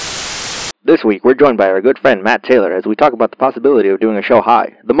This week, we're joined by our good friend Matt Taylor as we talk about the possibility of doing a show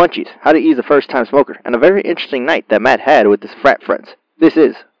high, the munchies, how to ease a first-time smoker, and a very interesting night that Matt had with his frat friends. This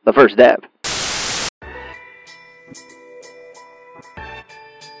is The First Dab.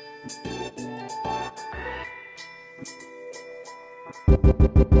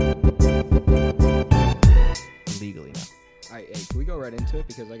 Legally now. Alright, hey, can we go right into it?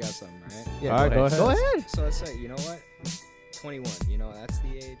 Because I got something, right? Yeah, All right, go ahead. Go ahead. So let's say, you know what? 21, that's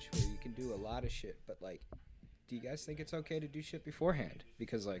the age where you can do a lot of shit. But, do you guys think it's okay to do shit beforehand?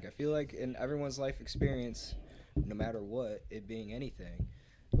 Because, I feel like in everyone's life experience, no matter what, it being anything,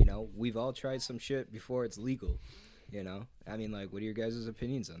 we've all tried some shit before it's legal, I mean, what are your guys'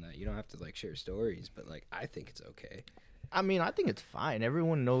 opinions on that? You don't have to, share stories, but, I think it's okay. I mean, I think it's fine.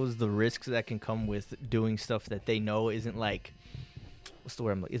 Everyone knows the risks that can come with doing stuff that they know isn't what's the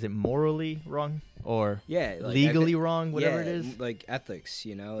word? Is it morally wrong or legally wrong? Whatever it is. Ethics,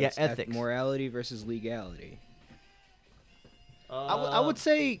 It's ethics. Morality versus legality. I would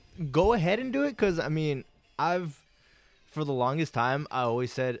say go ahead and do it because, I mean, for the longest time, I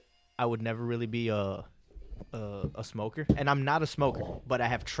always said I would never really be a smoker. And I'm not a smoker, but I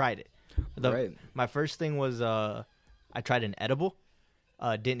have tried it. Right. My first thing was I tried an edible.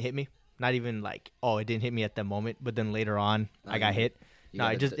 Didn't hit me. Not even it didn't hit me at that moment. But then later on, I got hit. No,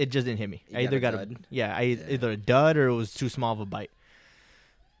 it just didn't hit me. I either got either a dud or it was too small of a bite.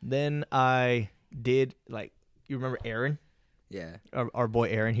 Then I did you remember Aaron? Yeah. Our boy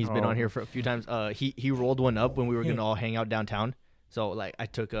Aaron. He's been on here for a few times. He rolled one up when we were gonna all hang out downtown. So I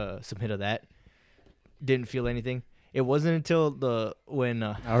took some hit of that. Didn't feel anything. It wasn't until when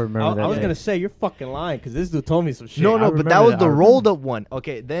I remember that. I was going to say, you're fucking lying because this dude told me some shit. No, but that was the rolled up one.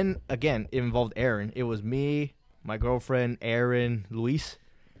 Okay, then again, it involved Aaron. It was me, my girlfriend, Aaron, Luis,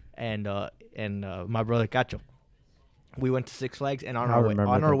 and my brother Cacho. We went to Six Flags, and on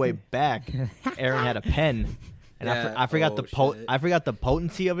our way back, Aaron had a pen, and I forgot I forgot the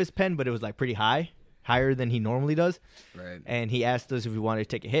potency of his pen, but it was pretty higher than he normally does. Right. And he asked us if we wanted to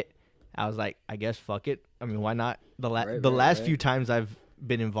take a hit. I was like, I guess fuck it. I mean, why not? The last few times I've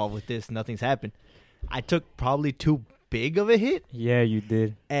been involved with this, nothing's happened. I took probably too big of a hit. Yeah, you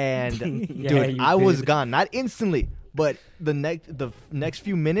did. And dude, I was gone. Not instantly, but the next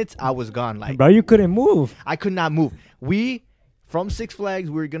few minutes, I was gone. Bro, you couldn't move. I could not move. From Six Flags,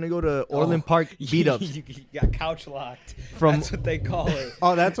 we were gonna go to Orland Park beat-ups. You got couch locked. From that's what they call it.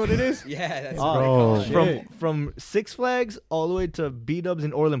 Oh, that's what it is? Yeah, that's what they call it. From Six Flags all the way to beat-ups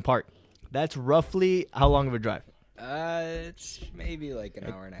in Orland Park. That's roughly how long of a drive? It's maybe an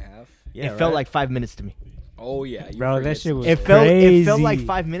hour and a half. Yeah, it felt like 5 minutes to me. Oh yeah, bro, that shit was crazy. It felt like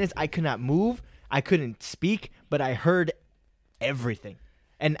 5 minutes. I could not move. I couldn't speak, but I heard everything.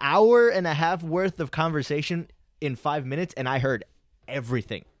 An hour and a half worth of conversation in 5 minutes, and I heard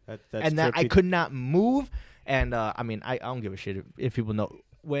everything. That's that I could not move. And I mean, I don't give a shit if people know.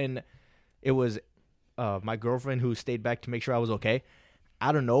 When it was my girlfriend who stayed back to make sure I was okay,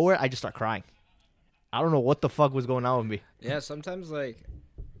 out of nowhere, I just start crying. I don't know what the fuck was going on with me. Yeah, sometimes I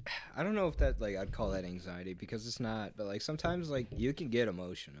don't know if that I'd call that anxiety because it's not, but sometimes you can get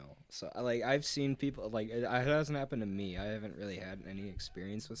emotional. So I've seen people it hasn't happened to me. I haven't really had any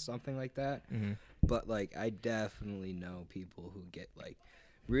experience with something like that. Mm-hmm. But I definitely know people who get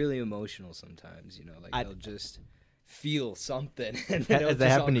really emotional sometimes. They'll just feel something and then has that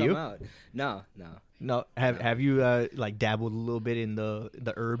happened to you? Out. No. Have you dabbled a little bit in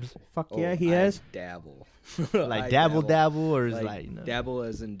the herbs? Fuck yeah, he has. Dabble. dabble, or is dabble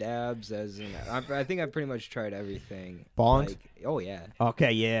as in dabs, as in I think I've pretty much tried everything. Bongs? Oh yeah.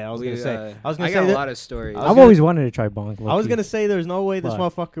 Okay, yeah. I was gonna say. I got a lot of stories. I've always wanted to try bongs. I was gonna say there's no way this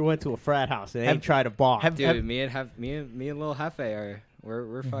motherfucker went to a frat house and ain't tried a bong. Dude, me and Lil Hefe are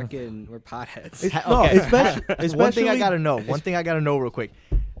we're fucking we're potheads. Especially one thing I gotta know. One thing I gotta know real quick.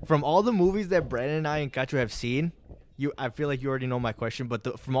 From all the movies that Brandon and I and Cacho have seen, I feel like you already know my question.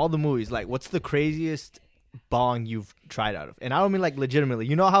 But from all the movies, what's the craziest bong you've tried out of? And I don't mean legitimately.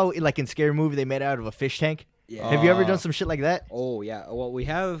 You know how in Scary Movie they made it out of a fish tank? Yeah. Have you ever done some shit like that? Oh yeah. Well, we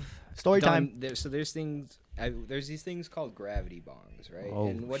have story time. So there's things. There's these things called gravity bongs, right? Oh,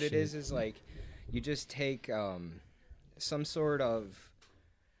 and what shit. it is you just take some sort of.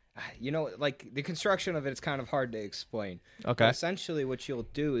 The construction of it's kind of hard to explain. Okay. But essentially, what you'll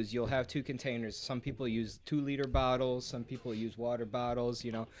do is you'll have two containers. Some people use 2-liter bottles. Some people use water bottles.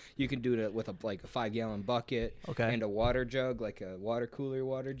 You can do it with a 5-gallon bucket. Okay. And a water jug, like a water cooler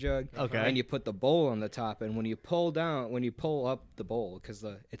water jug. Okay. And you put the bowl on the top. And when you pull up the bowl, because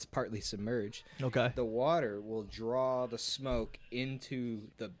it's partly submerged. Okay. The water will draw the smoke into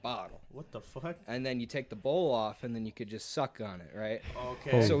the bottle. What the fuck? And then you take the bowl off, and then you could just suck on it, right?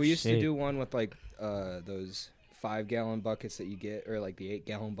 Okay. So we used to shit. do one with like those 5-gallon buckets that you get, or like the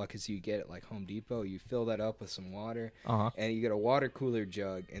 8-gallon buckets you get at like Home Depot. You fill that up with some water, and you get a water cooler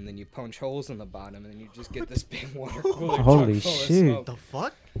jug, and then you punch holes in the bottom, and then you just get this big water cooler Holy jug full shit. of smoke. The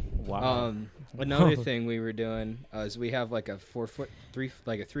fuck? Wow. Another thing we were doing is we have like a 3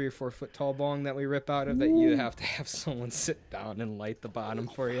 or 4 foot tall bong that we rip out of that you have to have someone sit down and light the bottom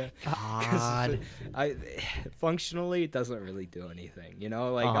for you. God. Functionally, it doesn't really do anything, you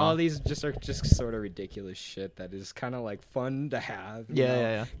know. Like all these are just sort of ridiculous shit that is kind of like fun to have.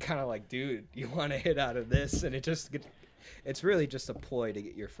 Yeah. Kind of like, dude, you want to hit out of this, and it's really just a ploy to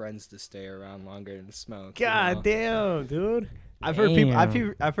get your friends to stay around longer and smoke. God damn, dude. I've heard people.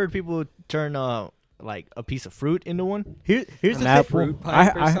 Damn. I've heard people turn like a piece of fruit into one. Here's the An thing. apple. fruit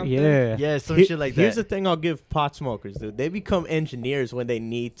pipe or something? Yeah. Yeah, some Here- shit like that. Here's the thing I'll give pot smokers, dude. They become engineers when they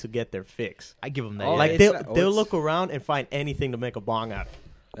need to get their fix. I give them that. Oh, yeah. Like it's they'll not- oh, they'll it's- look around and find anything to make a bong out of.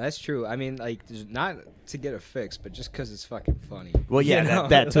 That's true. I mean, like, there's not to get a fix, but just because it's fucking funny. Well, yeah, You know?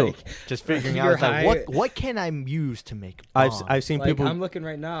 that too. Like, just figuring you're out like, high- what can I use to make. I've bomb? I've seen like, people. I'm looking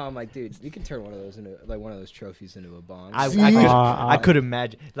right now. I'm like, dude, you can turn one of those into like one of those trophies into a bomb. I could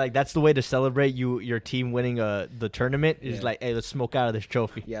imagine like that's the way to celebrate your team winning the tournament is Yeah. like, hey, let's smoke out of this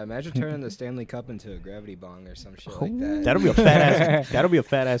trophy. Yeah, imagine turning the Stanley Cup into a gravity bong or some shit like that. That'll be a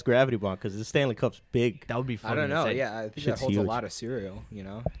fat ass gravity bong because the Stanley Cup's big. That would be fun. I don't to know. say. Yeah, I think that Shit's holds huge. a lot of cereal. You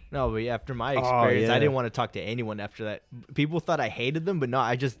know. No, but yeah, after my Oh, experience, I yeah. didn't want to talk to anyone after that. People thought I hated them, but no,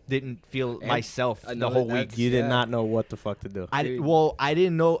 I just didn't feel And myself I the know whole that week. that's- You did Yeah. not know what the fuck to do. I Dude.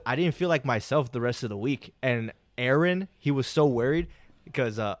 didn't know. I didn't feel like myself the rest of the week. And Aaron, he was so worried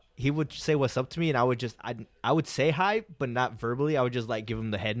because he would say what's up to me, and I would say hi, but not verbally. I would just like give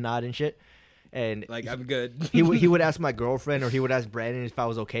him the head nod and shit. And Like, I'm good. he would ask my girlfriend or he would ask Brandon if I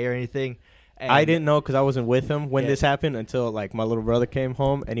was okay or anything. And I didn't know because I wasn't with him when Yeah. this happened until like my little brother came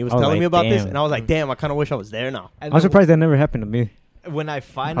home and he was I was telling like, me about this damn. and I was like, damn, I kind of wish I was there now. and I'm then surprised that never happened to me. when I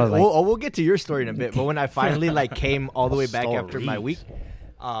finally, like- we'll get to your story in a bit, but when I finally like came all the way back after my Stories. week,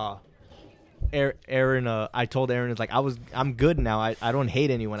 Aaron, I told Aaron, it's like I'm good now. I don't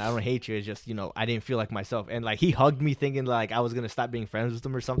hate anyone. I don't hate you. It's just I didn't feel like myself, and like he hugged me thinking like I was gonna stop being friends with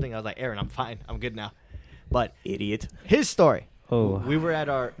him or something. I was like, Aaron, I'm fine. I'm good now. But Idiot. his story. Oh. We were at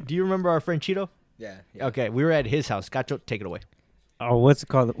do you remember our friend Cheeto? Yeah. Yeah. Okay, we were at his house. Gacho, take it away. Oh, what's it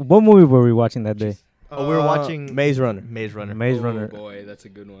called? What movie were we watching that day? Oh, we were watching Maze Runner. Maze Runner. Maze Oh, Runner. boy, that's a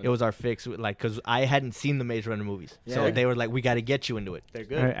good one. It was our fix, like, because I hadn't seen the Maze Runner movies. So Yeah. they were like, we got to get you into it. They're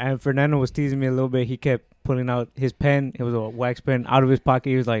good. And Fernando was teasing me a little bit. He kept pulling out his pen. It was a wax pen out of his pocket.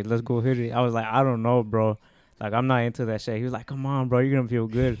 He was like, let's go hit it. I was like, I don't know, bro. Like, I'm not into that shit. He was like, come on, bro. You're going to feel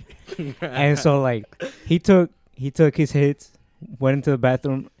good. And so, like, he took his hits, went into the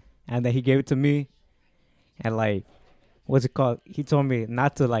bathroom, and then he gave it to me. And, like, what's it called? He told me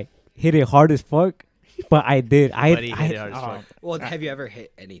not to, like, hit it hard as fuck. But I did. But he hit it hard as fuck. Well, have you ever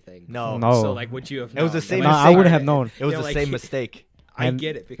hit anything? No. No. So, like, would you have It was the known? same Like, No, I mistake. wouldn't have known. It was Yeah, the like, same mistake. I And-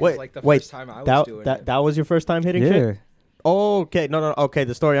 get it because, Wait, like, the wait, first time I was doing it. that was your first time hitting Yeah. shit? Oh, okay. No. Okay,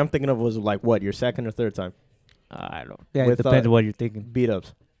 the story I'm thinking of was like what, your second or third time? I don't. Yeah, With, it depends what you're thinking. Beat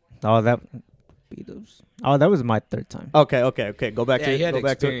ups. Oh, that was my third time. Okay. Go back yeah, to he had go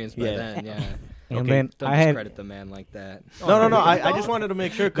back to experience by then, yeah. And Okay, then Don't I had discredit the man like that. No. I just wanted to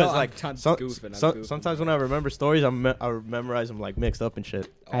make sure because No, I'm like goofing, I'm goofing. sometimes when I remember stories, I memorize them like mixed up and shit.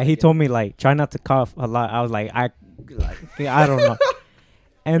 he told me like try not to cough a lot. I was like I don't know.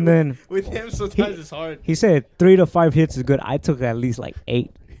 And then With him, sometimes it's hard. he said 3 to 5 hits is good. I took at least like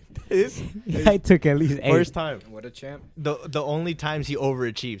 8. I took at least 8. First time. What a champ. The only times he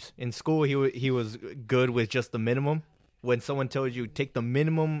overachieves. In school, he was good with just the minimum. When someone tells you take the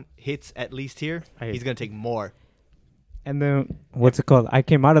minimum hits at least here, Hey. he's going to take more. And then what's it called? I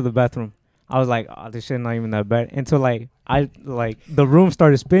came out of the bathroom. I was like, oh, this shit not even that bad. Until like the room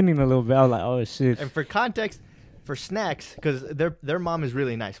started spinning a little bit. I was like, oh shit. And for context, for snacks, because their mom is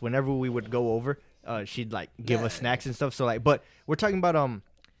really nice. Whenever we would go over, she'd like give us snacks and stuff. So like, but we're talking about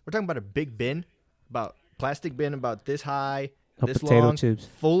a big bin, about plastic bin about this high, Of this potato long, chips.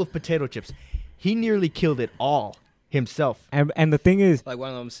 full of potato chips. He nearly killed it all himself. And the thing is, Like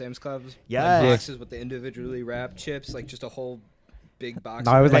one of them Sam's Clubs? Yes. Like boxes with the individually wrapped chips, like just a whole big box.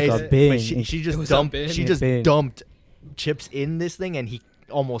 No, it was of like it. a bin. But she It just was a dumped. bin? She A just bin. dumped chips in this thing, and he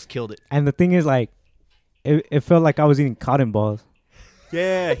almost killed it. like, it felt like I was eating cotton balls.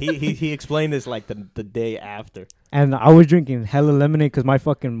 Yeah, he explained this like the day after. And I was drinking hella lemonade because my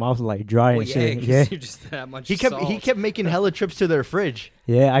fucking mouth was like dry Well, and yeah, shit. 'cause Yeah, you're just that much. He salt. kept making hella trips to their fridge.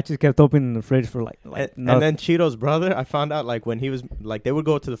 yeah. I just kept opening the fridge for like And then Cheeto's brother, I found out like when he was like they would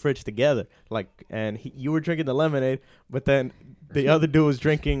go to the fridge together, like, and you were drinking the lemonade, but then the other dude was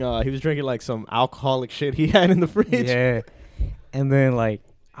drinking. He was drinking like some alcoholic shit he had in the fridge. yeah. And then like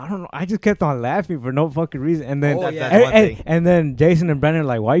I don't know, I just kept on laughing for no fucking reason. And then Oh, yeah. That's one thing. and then Jason and Brandon were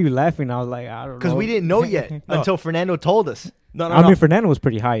like, "Why are you laughing?" I was like, "I don't know." Because we didn't know yet No. until Fernando told us. No, I mean, Fernando was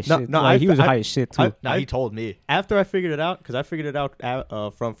pretty high as No, shit. no, Like, he was I- high as shit too. No, he told me. after I figured it out, because I figured it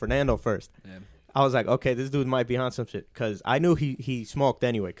out from Fernando first. Yeah. I was like, okay, this dude might be on some shit, because I knew he smoked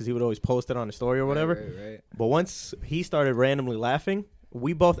anyway, because he would always post it on the story or whatever. Right. But once he started randomly laughing,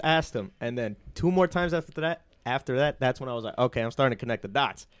 we both asked him, and then 2 more times after that, that's when I was like, okay, I'm starting to connect the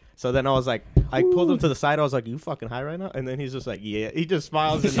dots. So then I was like, I pulled him to the side. I was like, you fucking high right now? And then he's just like, yeah. He just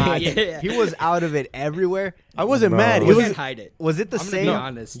smiles and nods. Yeah. He was out of it everywhere. I wasn't Bro. mad. He You was can't hide it. Was it the I'm same? gonna be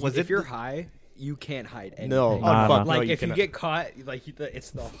honest. Was if it you're the- high, you can't hide anything. no, Nah, fuck, nah. no, Like if you cannot. get caught, like it's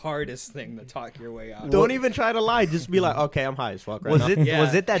the hardest thing to talk your way out. Don't even try to lie. Just be like, okay, I'm high as fuck right Was now. it Yeah.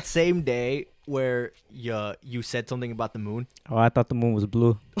 was it that same day where you said something about the moon? Oh, I thought the moon was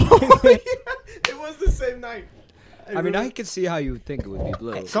blue. It was the same night. I mean, I could see how you would think it would be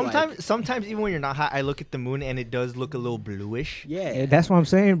blue. Sometimes even when you're not high, I look at the moon and it does look a little bluish. yeah. Yeah, that's what I'm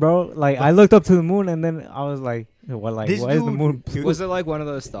saying, bro. Like I looked up to the moon and then I was like, "What? Like, This why is the dude- moon blue?" Was it like one of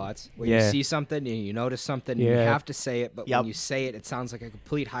those thoughts where you Yeah. see something and you notice something and you Yeah. have to say it, but Yep. when you say it, it sounds like a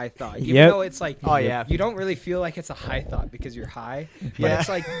complete high thought. Even Yep. though it's like, Oh, yeah. you don't really feel like it's a high thought because you're high. But Yeah. it's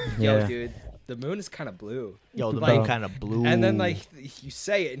like, yo, Yeah. dude, the moon is kind of blue. Yo, the Like- moon kind of blue. And then like you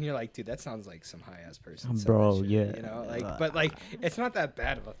say it and you're like, dude, that sounds like some high ass person. said Bro, that shit, yeah. You know, like, but like, it's not that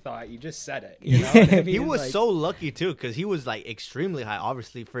bad of a thought. You just said it. You know what I he mean? was Like, so lucky too, because he was like extremely high,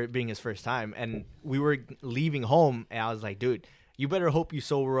 obviously for it being his first time. And we were leaving home, and I was like, dude, you better hope you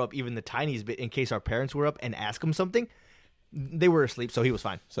sober up even the tiniest bit in case our parents were up and ask him something. They were asleep, so he was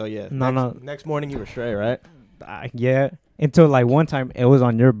fine. So yeah, No. next morning you were straight, right? Yeah. Until like one time, it was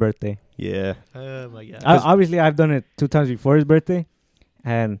on your birthday. Yeah. Oh my god. Obviously, I've done it 2 times before his birthday,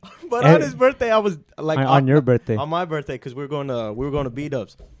 and But Eh, on his birthday, I was like on your birthday. on my birthday, because we were going to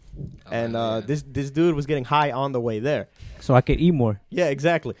B-Dubs, and yeah. this dude was getting high on the way there. so I could eat more. Yeah,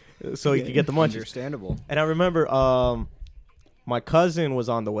 exactly. So he could get the munchies. Understandable. And I remember my cousin was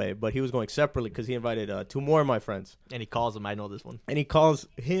on the way, but he was going separately because he invited 2 more of my friends. And he calls him. I know this one. And he calls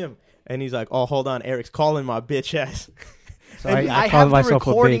him, and he's like, "Oh, hold on, Eric's calling my bitch ass." So And I have called the myself a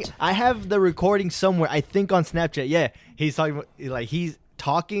recording. bitch. I have the recording somewhere. I think on Snapchat. Yeah, he's talking about, like he's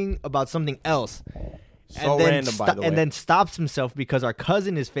talking about something else. So random, by the way. And then stops himself because our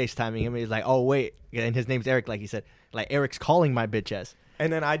cousin is FaceTiming him. And he's like, "Oh wait," and his name's Eric. Like he said, like Eric's calling my bitch ass.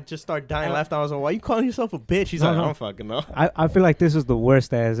 And then I just start dying laughing. I was like, "Why you calling yourself a bitch?" He's No, like, no. "I don't fucking know." I feel like this is the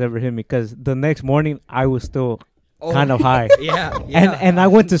worst that has ever hit me because the next morning I was still Oh, kind of high. Yeah. And I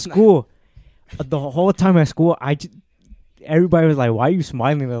went to school. The whole time at school, everybody was like, "Why are you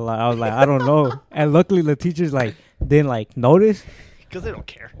smiling a lot?" I was like, "I don't know." And luckily, the teachers like didn't like notice. Because they don't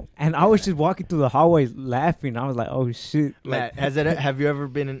care. And I was just walking through the hallways laughing. I was like, "Oh shit!" Matt, have you ever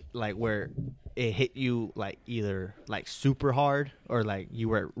been in, like where it hit you like either like super hard or like you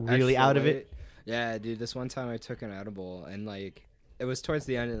were really Extra out of it? weight. Yeah, dude. This one time I took an edible and like it was towards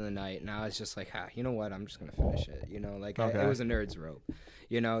the end of the night, and I was just like, you know what? I'm just gonna finish it. You know, like Okay. it was a nerd's rope.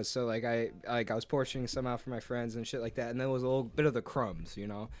 You know, so like I was portioning some out for my friends and shit like that, and there was a little bit of the crumbs, you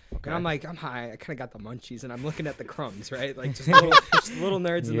know. And I'm like, I'm high, I kind of got the munchies, and I'm looking at the crumbs, right? Like just little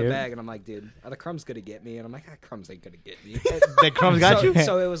nerds in the Yep. bag, and I'm like, dude, are the crumbs gonna get me? And I'm like, crumbs ain't gonna get me. The crumbs got so, you?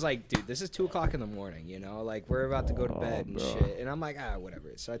 So it was like, dude, this is 2:00 in the morning, you know, like we're about to go to bed and bro. shit, and I'm like,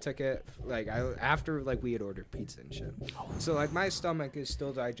 whatever. So I took it, like after like we had ordered pizza and shit. So like my stomach is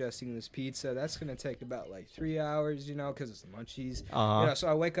still digesting this pizza. That's gonna take about like 3 hours, you know, because it's the munchies. You know, so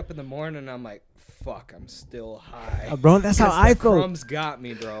I wake up in the morning and I'm like, fuck, I'm still high. Bro, that's how 'Cause I the felt. crumbs got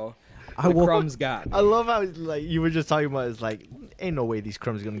me, bro. I The woke- crumbs got me. I love how like you were just talking about. It's like ain't no way these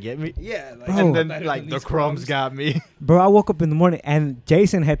crumbs gonna get me. Yeah, like, Bro. And better then than like the these crumbs got me. Bro, I woke up in the morning and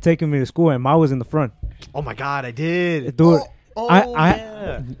Jason had taken me to school and Ma was in the front. Oh my god, I did. Dude, Oh, I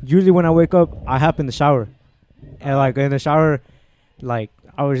yeah. usually when I wake up, I hop in the shower, and like in the shower, like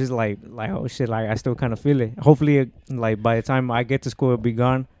I was just like oh shit, like I still kind of feel it. Hopefully, like by the time I get to school, it'll be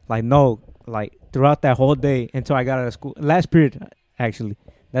gone. Like no, like throughout that whole day until I got out of school, last period actually,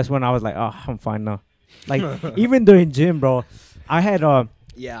 that's when I was like, oh, I'm fine now. Like even during gym, bro, I had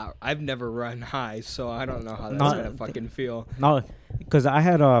Yeah, I've never run high, so I don't know how that's No, gonna fucking feel. no, because I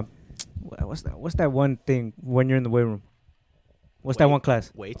had what's that one thing when you're in the weight room? What's that one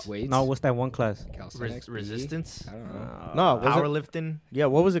class? Weights. Weights. No, what's that one class? Calisthenics, PE? Resistance. I don't know. No, was it- Powerlifting. Yeah,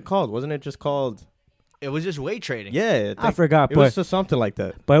 what was it called? Wasn't it just called? It was just weight training. Yeah, I forgot, It was but just something like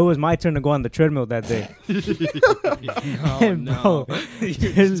that. it was my turn to go on the treadmill that day. Oh And no. bro, You're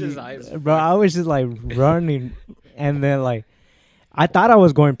just high as bro, fuck. I was just like running, and then like I thought I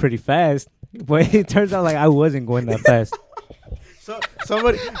was going pretty fast, but it turns out like I wasn't going that fast. So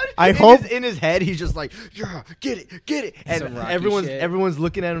somebody, I In hope. in his head, he's just like, yeah, get it, Some and Rocky everyone's shit.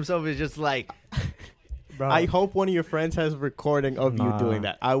 looking at himself. Is just like, Bro, I hope one of your friends has a recording of you Nah. doing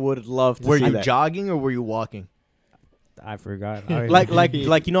that. I would love to were see you that. jogging or were you walking? I forgot.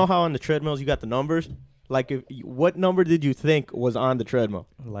 like you know how on the treadmills you got the numbers. Like, what number did you think was on the treadmill?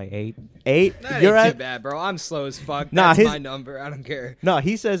 like 8. 8. That You're ain't at. too bad, bro. I'm slow as fuck. Nah, That's his- my number. I don't care. No,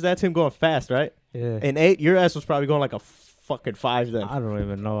 he says that's him going fast, right? Yeah. And 8, your ass was probably going like a fucking 5 then. I don't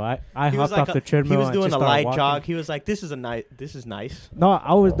even know. I He was hopped like off the treadmill. He was and doing just a started light walking. jog. He was like, "This is nice." No,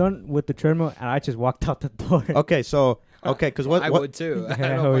 I was done with the treadmill and I just walked out the door. Okay, so because I what? would too. I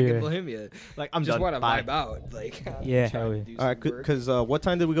Hell don't fucking yeah. blame you. Like, I'm Just done. want to Bye. vibe out. Like, Yeah, trying hell to yeah. do All right, some work. because what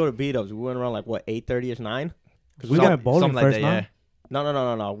time did we go to B-Dubs? We went around like what 8:30ish 9. We got bowling something like first, that, no?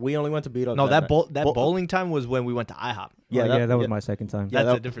 yeah. No. We only went to B-Dubs. No, that night. bowling time was when we went to IHOP. Yeah, Yeah, that was yeah. my second time. That's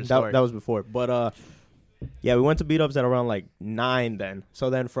that- a different that- story. That was before, but yeah, we went to beat ups at around like 9 then.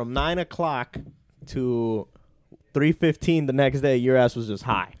 So then from 9 o'clock to 3:15 the next day, your ass was just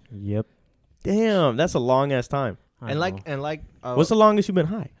high. Yep. Damn, that's a long ass time. I And know. like, What's the longest you've been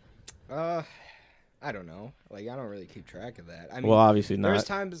high? I don't know. Like, I don't really keep track of that. I mean, Well, obviously there's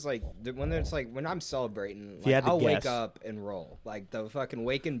not. times like when I'm celebrating, If you like, had to I'll wake guess. up and roll. Like the fucking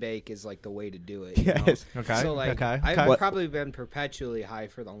wake and bake is like the way to do it. You know? Yes. okay, So like okay, I've okay. probably been perpetually high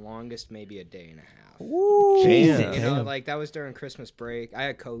for the longest, maybe a day and a half. Damn. You know, Damn. like that was during Christmas break. I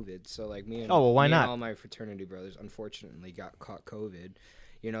had COVID, so like me and Oh, well, why me and not? all my fraternity brothers unfortunately got caught COVID.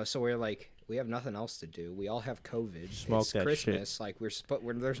 You know, so we're like, we have nothing else to do. We all have COVID. Smoke it's that Christmas. Like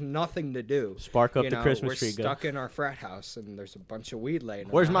there's nothing to do. Spark up You the know, Christmas we're tree, guys. stuck in our frat house, and there's a bunch of weed laying.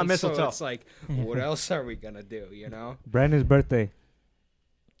 Where's my around, mistletoe? So it's like, what else are we gonna do? You know? Brandon's birthday.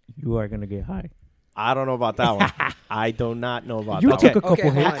 You are gonna get high. I don't know about that one. I do not know about You that took one. a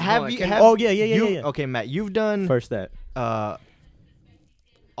couple hold hits. on, have hold on. you? Can- Have, Oh, yeah. you- Yeah. Okay, Matt, you've done First that.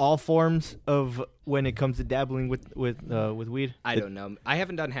 all forms of when it comes to dabbling with weed. I don't know. I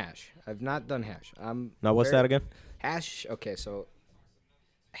haven't done hash. I've not done hash. Now, what's that again? Hash. Okay, so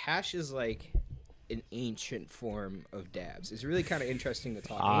hash is like an ancient form of dabs. It's really kind of interesting to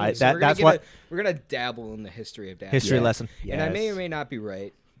talk about. So we're gonna dabble in the history of dabs. History Yeah. lesson. And I may or Yes. may not be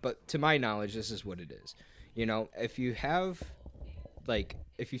right, but to my knowledge, this is what it is. You know, if you have, like,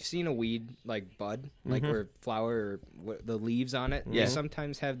 if you've seen a weed like bud, like or flower, or the leaves on it, Yeah. they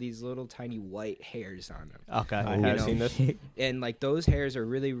sometimes have these little tiny white hairs on them. Okay. I you have know, seen this. And like those hairs are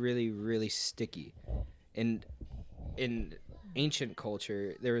really, really, really sticky. And in ancient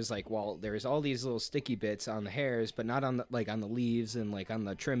culture, there was like, well, there's all these little sticky bits on the hairs, but not on the on the leaves and like on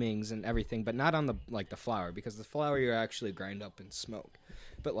the trimmings and everything, but not on the the flower, because the flower you actually grind up and smoke.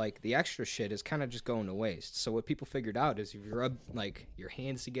 But like the extra shit is kind of just going to waste. So what people figured out is if you rub like your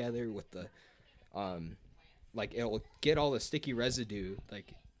hands together with the like it'll get all the sticky residue.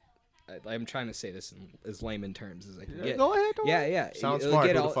 Like I'm trying to say this in as layman terms as I can get. Go ahead. Yeah. Sounds It'll smart.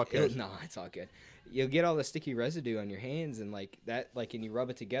 get Who the all- fuck it'll- cares? No, it's all good. You'll get all the sticky residue on your hands and like that, like, and you rub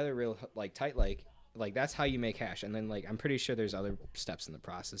it together real like tight, like that's how you make hash. And then like I'm pretty sure there's other steps in the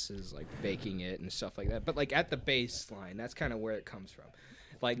processes like baking it and stuff like that. But like at the baseline, that's kind of where it comes from.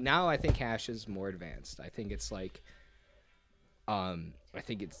 Like now, I think hash is more advanced. I think it's like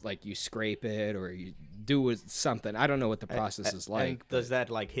you scrape it or you do with something. I don't know what the process is like. And does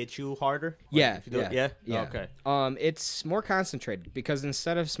that like hit you harder? Like, Yeah, if you do it- yeah. yeah. Okay. It's more concentrated because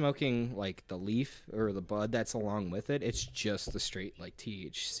instead of smoking like the leaf or the bud that's along with it, it's just the straight like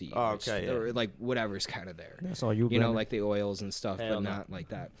THC. Oh, okay, yeah. Or like whatever's kind of there. That's all you. You know, Brandon. like the oils and stuff, Hell but no. not like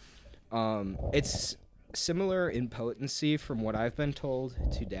that. It's similar in potency, from what I've been told,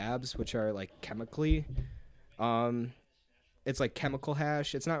 to dabs, which are like chemically. It's like chemical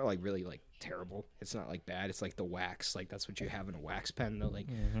hash. It's not like really like terrible. It's not like bad. It's like the wax. Like that's what you have in a wax pen. Though, like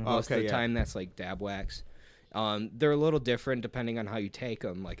most Okay, of the yeah. time, that's like dab wax. They're a little different depending on how you take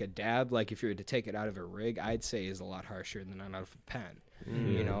them. Like a dab, like if you were to take it out of a rig, I'd say is a lot harsher than out of a pen.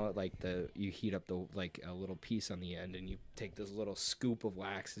 You know, like you heat up like a little piece on the end, and you take this little scoop of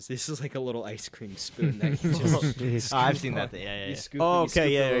wax. This is like a little ice cream spoon that you just I've seen that. Yeah. you scoop, Oh, you okay,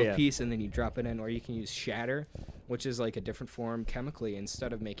 scoop yeah, the little yeah. piece, and then you drop it in. Or you can use shatter, which is like a different form chemically.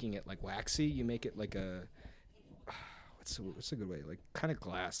 Instead of making it like waxy, you make it like a what's a good way? Like kind of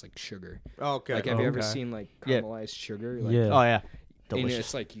glass, like sugar. Okay. Like have you ever Okay. seen like Yeah. caramelized sugar? Like, Yeah. Oh yeah, And delicious.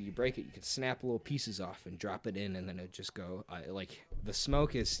 it's like you break it, you can snap little pieces off and drop it in, and then it just go. Like the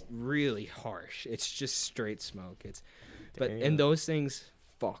smoke is really harsh. It's just straight smoke. Damn. And those things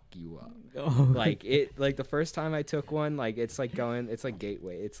fuck you up. Like like the first time I took one, like it's like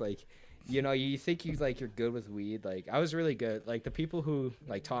gateway. It's like, you know, you think you're good with weed. Like I was really good. Like the people who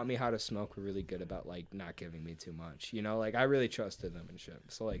like taught me how to smoke were really good about like not giving me too much. You know, like I really trusted them and shit.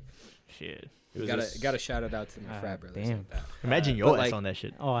 So like, Shit. It was gotta shout it out to my Ah, frat brothers damn. like that. Imagine but, your like- ass on that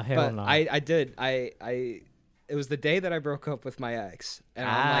shit. Oh hell But no. I did. It was the day that I broke up with my ex, and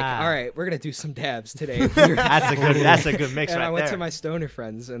I'm like, Ah. all right, we're gonna do some dabs today. That's a good mix and right I went there. to my stoner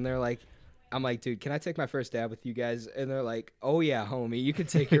friends, and they're like, I'm like, dude, can I take my first dab with you guys? And they're like, oh yeah, homie, you can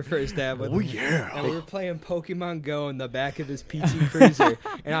take your first dab with me. yeah. And we were playing Pokemon Go in the back of this PT Cruiser,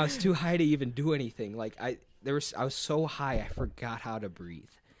 and I was too high to even do anything. Like I was so high, I forgot how to breathe.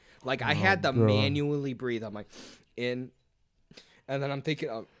 Like I had to bro. manually breathe. I'm like, in, and then I'm thinking,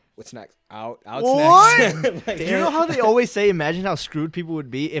 what's next? Out What? next. Like, Do you know how they always say, imagine how screwed people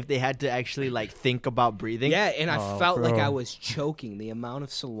would be if they had to actually like think about breathing? yeah, and I Oh, felt like bro. I was choking. The amount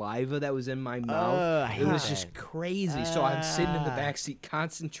of saliva that was in my mouth, I it was hate just that. crazy. So I'm sitting in the Ah. back seat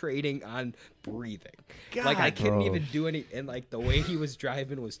concentrating on breathing. Like I God, couldn't bro. even do any, and like the way he was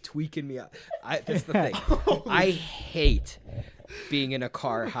driving was tweaking me out. That's the thing. I hate being in a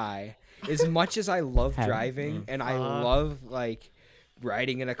car high. As much as I love driving and I love like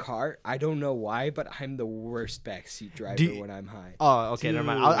riding in a car, I don't know why, but I'm the worst backseat driver you- when I'm high. Oh, okay, never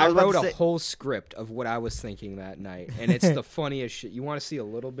mind. I was about wrote to a say- whole script of what I was thinking that night, and it's the funniest shit. You want to see a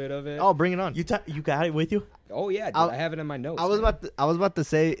little bit of it? Oh, bring it on. You got it with you? Oh yeah, dude, I'll- I have it in my notes. I was man. about to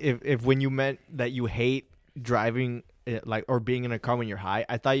say if when you meant that you hate driving like or being in a car when you're high,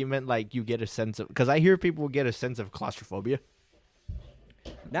 I thought you meant like you get a sense of, because I hear people get a sense of claustrophobia.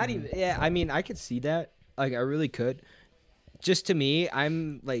 Not even. Yeah, I mean, I could see that. Like, I really could. Just to me,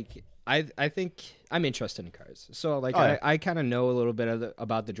 I'm like, I think I'm interested in cars. So like, Oh, yeah. I kind of know a little bit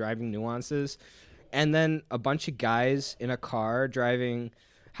about the driving nuances, and then a bunch of guys in a car driving.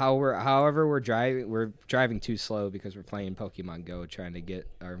 However we're driving too slow because we're playing Pokemon Go, trying to get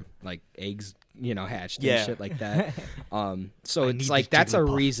our like eggs, you know, hatched Yeah. and shit like that. So I it's need like this that's a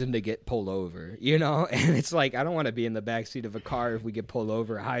Jigglypuff. reason to get pulled over, you know. And it's like I don't want to be in the backseat of a car if we get pulled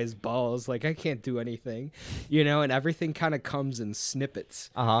over high as balls. Like I can't do anything, you know. And everything kind of comes in snippets.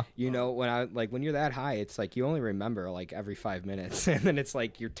 Uh-huh. You know, when you're that high, it's like you only remember like every 5 minutes, and then it's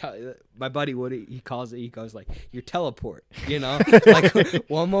like my buddy Woody, he calls it. He goes like your teleport. You know, like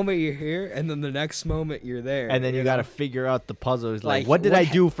one moment you're here, and then the next moment you're there, And then you know? got to figure out the puzzles. Like, Like, what did what I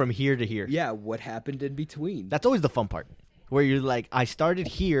do from here to here? Yeah, what happened in between? That's always the fun part, where you're like, I started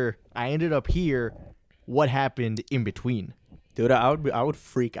here, I ended up here. What happened in between? Dude, I would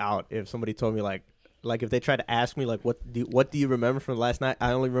freak out if somebody told me like if they tried to ask me like what do you remember from last night?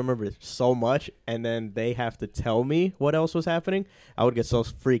 I only remember so much, and then they have to tell me what else was happening. I would get so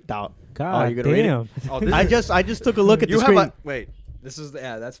freaked out. God you're gonna read it? damn. Oh, I just took a look at the you screen. have a wait. This is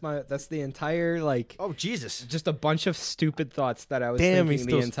that's the entire like Oh Jesus! just a bunch of stupid thoughts that I was Damn, he's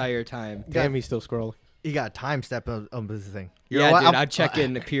thinking the still- entire time. Damn, he's still scrolling. You got a time step of this thing. Yeah, dude, I check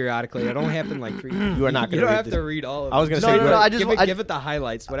in periodically. It don't happen like three. You are not You gonna don't read have this. to read all of it. I was gonna No, say, no, you no, are- I just give it the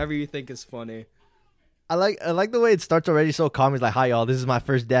highlights, whatever you think is funny. I like the way it starts already so calm. It's like, hi y'all, this is my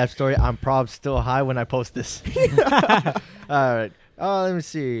first dab story. I'm probably still high when I post this. All right. Let me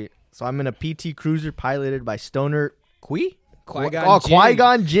see. So I'm in a PT Cruiser piloted by Stoner Qui-Gon Oh, Jinn.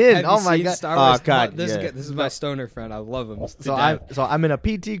 Qui-Gon Jinn. Have Oh you my seen god. Star Wars? Oh, God, This is yeah. good. This is my stoner friend. I love him. So I'm in a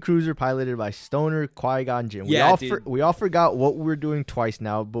PT Cruiser piloted by Stoner Qui-Gon Jinn. Yeah, dude. We all forgot what we're doing twice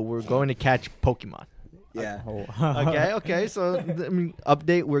now, but we're going to catch Pokemon. yeah. Okay. So I mean,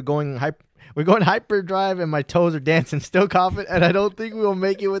 update. We're going hyperdrive, and my toes are dancing. Still coughing, and I don't think we'll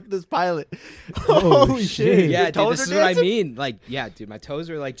make it with this pilot. Holy shit. Yeah, Your dude, toes this are is what I dancing? mean. Like, yeah, dude, my toes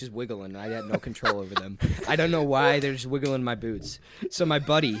are like just wiggling. I had no control over them. I don't know why they're just wiggling my boots. So my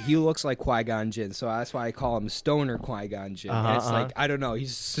buddy, he looks like Qui-Gon Jinn, so that's why I call him Stoner Qui-Gon Jinn. And it's like, I don't know, he's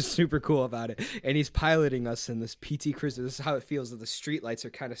just super cool about it. And he's piloting us in this PT Cruiser. This is how it feels that the street lights are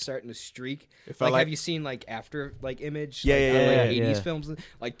kind of starting to streak. felt Like, have like- you seen like after like image? Yeah, like, yeah, on, yeah, like, yeah, 80s yeah. films?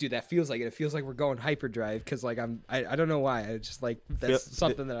 Like, dude, that feels like it. It feels like we're going hyperdrive because like I don't know why. I just like that's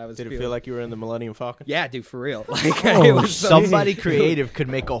something that I was Did it feeling. feel like you were in the Millennium Falcon? Yeah, dude, for real. Like, Oh, it was so- somebody creative could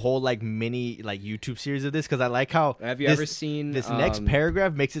make a whole like mini like YouTube series of this, because I like how Have you this, ever seen this next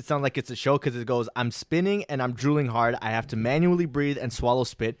paragraph makes it sound like it's a show, because it goes, I'm spinning and I'm drooling hard. I have to manually breathe and swallow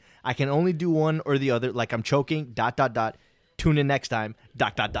spit. I can only do one or the other. Like I'm choking. ... Tune in next time. ...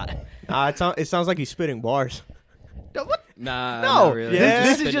 It sounds like he's spitting bars. What Nah, No, not really. Yeah.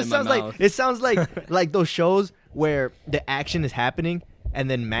 this Spit is just in my sounds like mouth. it sounds like those shows where the action is happening and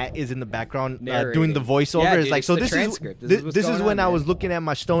then Matt is in the background doing the Narrating. voiceover. Yeah, it's dude, like it's so. the This transcript. is This is what's this is going when on, I was man. looking at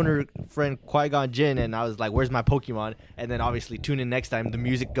my stoner friend Qui-Gon Jinn, and I was like, "Where's my Pokemon?" And then obviously tune in next time. The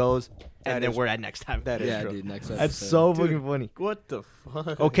music goes, and That then is- we're at next time. That is Yeah, true. dude. Next episode. That's so Dude. fucking funny. What the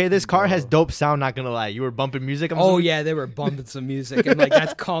fuck? Okay, this car has Bro. dope sound. Not gonna lie, you were bumping music. I'm Oh assuming? yeah, they were bumping some music, and like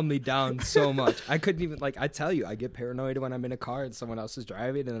that's calmed me down so much. I couldn't even I tell you, I get paranoid when I'm in a car and someone else is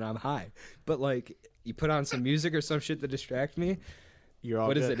driving, and then I'm high. But like, you put on some music or some shit to distract me. You're all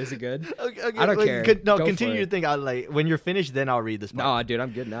What is good. it? Is it good? Okay, I don't wait, care. No, Go continue for your it. thing. I'll like when you're finished, then I'll read this. part. No, dude, I'm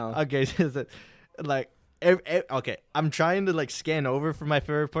good now. Okay, so, like, okay, I'm trying to like scan over for my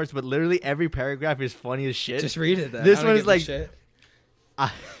favorite parts, but literally every paragraph is funny as shit. Just read it. Then. This I don't one is give a like- shit.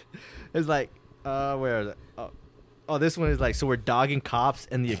 It's like, where is it? Oh, this one is like, so we're dogging cops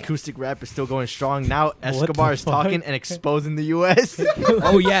and the acoustic rap is still going strong. Now Escobar the is talking fuck? and exposing the U.S.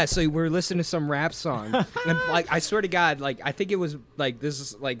 Oh yeah, so we're listening to some rap song, and like I swear to God, like I think it was like this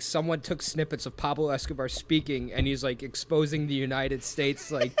is like someone took snippets of Pablo Escobar speaking, and he's like exposing the United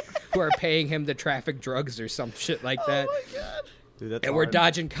States, like who are paying him to traffic drugs or some shit like that. Oh my God. Dude, that's And we're hard.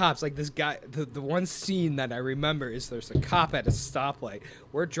 dodging cops. Like this guy, the one scene that I remember is there's a cop at a stoplight.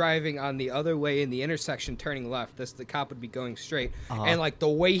 We're driving on the other way in the intersection, turning left. The cop would be going straight, and like the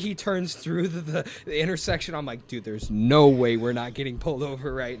way he turns through the intersection, I'm like, dude, there's no way we're not getting pulled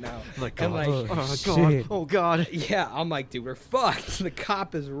over right now. Like, and like, Oh, Oh shit. God! Oh God! yeah, I'm like, dude, we're fucked. The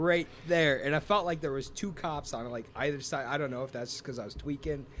cop is right there, and I felt like there was two cops on like either side. I don't know if that's just because I was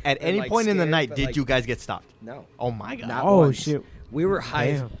tweaking. At and, any like, point in the scared, night, but, did like, you guys get stopped? No. Oh my God! Not Oh, once. shit. We were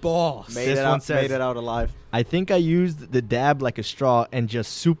high as Damn. balls. Made This it one out. says- Made it out alive. I think I used the dab like a straw and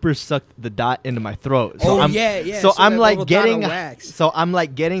just super sucked the dot into my throat. Oh, I'm, yeah, yeah. So, So I'm that like little dot of getting, wax. so I'm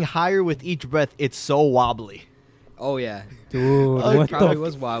like getting higher with each breath. It's so wobbly. Oh yeah. Dude, Oh, what probably the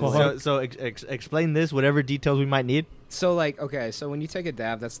was wild. fuck? So explain this. Whatever details we might need. So like, okay, so when you take a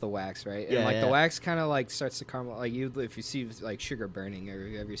dab, that's the wax, right? And Yeah, like yeah. the wax kind of like starts to caramel. Like you, if you see like sugar burning, or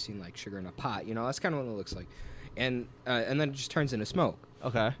you ever seen like sugar in a pot, you know, that's kind of what it looks like. And then it just turns into smoke.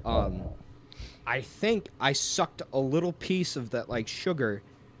 Okay. I think I sucked a little piece of that like sugar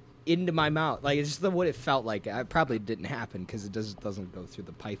into my mouth. Like it's just what it felt like. It probably didn't happen because it doesn't go through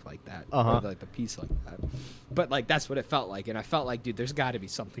the pipe like that, Uh-huh. or like the piece like that. But like that's what it felt like, and I felt like, dude, there's got to be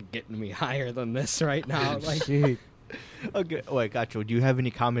something getting me higher than this right now. Like, Shit. Okay. Wait, Gacho, do you have any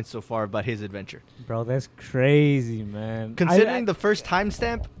comments so far about his adventure? Bro, that's crazy, man. Considering the first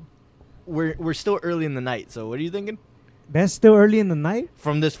timestamp, we're still early in the night. So what are you thinking? that's still early in the night.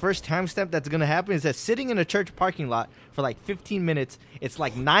 From this first timestamp that's gonna happen is that sitting in a church parking lot for like 15 minutes. It's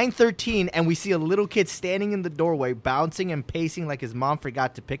like 9:13, and we see a little kid standing in the doorway, bouncing and pacing like his mom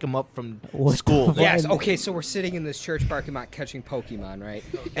forgot to pick him up from What school. the yes, fuck? okay, so we're sitting in this church parking lot catching Pokemon, right?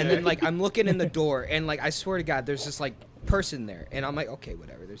 And then like I'm looking in the door, and like I swear to God, there's this like person there, and I'm like, okay,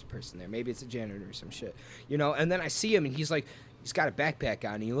 whatever, there's a person there. Maybe it's a janitor or some shit, you know? And then I see him, and he's got a backpack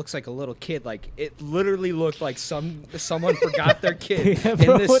on. And he looks like a little kid. Like it literally looked like someone forgot their kid Yeah, in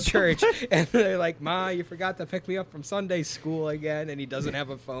bro, this what the church, and they're like, "Ma, you forgot to pick me up from Sunday school again." And he doesn't have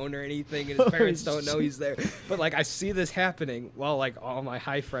a phone or anything, and his parents don't know he's there. But like I see this happening while like all my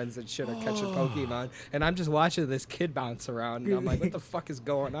high friends and shit are catching Pokemon, and I'm just watching this kid bounce around, and I'm like, "What the fuck is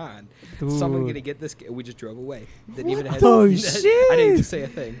going on? Someone Dude. gonna get this kid?" We just drove away. Didn't even have, the I didn't even shit? say a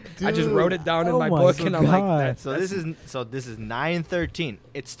thing. I just Dude. wrote it down in Oh my my book, and I'm like, God. that's, So this is 9:13.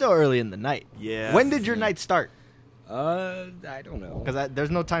 It's still early in the night. Yeah. When did your night start? I don't know. Because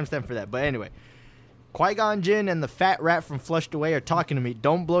there's no timestamp for that. But anyway, Qui-Gon Jinn and the fat rat from Flushed Away are talking to me.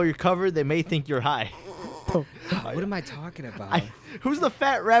 Don't blow your cover. They may think you're high. What am I talking about? Who's the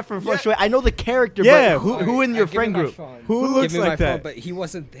fat rat from Flushed Away? I know the character, Yeah, but who in your friend group? Who Give looks me like my that? phone, but he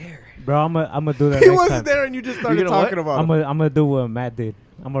wasn't there. Bro, I'm gonna do that He next wasn't time. there, and you just started You're gonna talking about I'm him. gonna do what Matt did.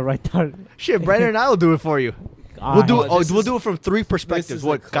 I'm gonna write down. Shit, Brandon and I will do it for you. All We'll do right. Oh, this we'll is- do it from three perspectives. is a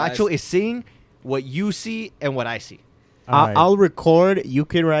What class- Gacho is seeing, what you see, and what I see. All right. I'll record. You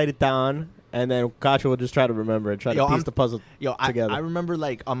can write it down, and then Kacho will just try to remember and try Yo, to piece I'm- the puzzle Yo, together. I remember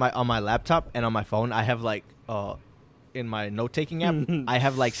like on my laptop and on my phone, I have like in my note taking app, I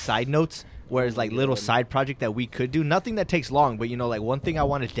have like side notes where it's like little side project that we could do. Nothing that takes long, but you know, like one thing I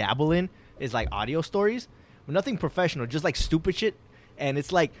want to dabble in is like audio stories. Nothing professional, just like stupid shit. And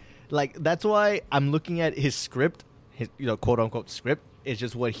it's like that's why I'm looking at his script, his quote unquote script. It's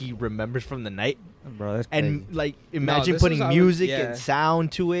just what he remembers from the night. Bro, that's crazy. And like imagine this putting is how music yeah. and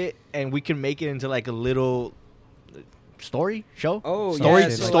sound to it, and we can make it into like a little story show. Oh, story yeah,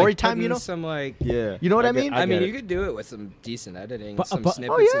 so, story like, time. You putting know. some like. Yeah. You know what I get- mean? I mean, get you it. could do it with some decent editing, But- some but-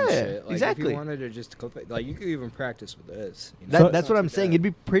 snippets oh, and yeah, shit. Like, If exactly. you wanted to just clip it, like you could even practice with this. You know? That, It's that's not what I'm too saying. bad. It'd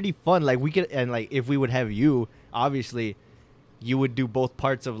be pretty fun. Like we could, and like if we would have you, obviously, you would do both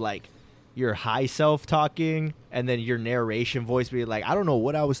parts of like your high self talking and then your narration voice be like, I don't know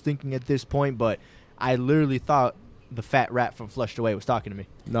what I was thinking at this point, but I literally thought the fat rat from Flushed Away was talking to me.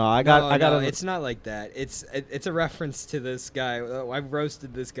 No, I got. No, a- it's not like that. It's a reference to this guy. I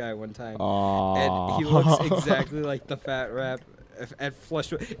roasted this guy one time, Aw. and he looks exactly like the fat rat at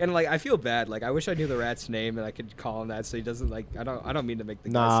Flushed Away. And like, I feel bad. Like, I wish I knew the rat's name and I could call him that, so he doesn't like. I don't mean to make the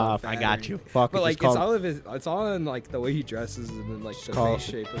guy Nah, sound fat I or got you. anything. Fuck it, But like, just call it's him- all of his. It's all in like the way he dresses and then like the call, face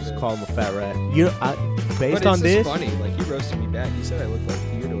shape of just it. call him a fat rat. You know, But based it's on just this, funny. Like, he roasted me back. He said I looked like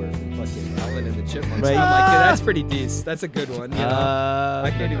Theodore from fucking Alvin and the Chipmunks. Right. I'm like, dude, that's pretty decent. That's a good one. You know?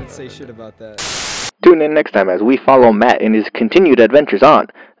 I can't Uh, even say shit about that. Tune in next time as we follow Matt in his continued adventures on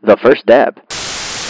The First Dab.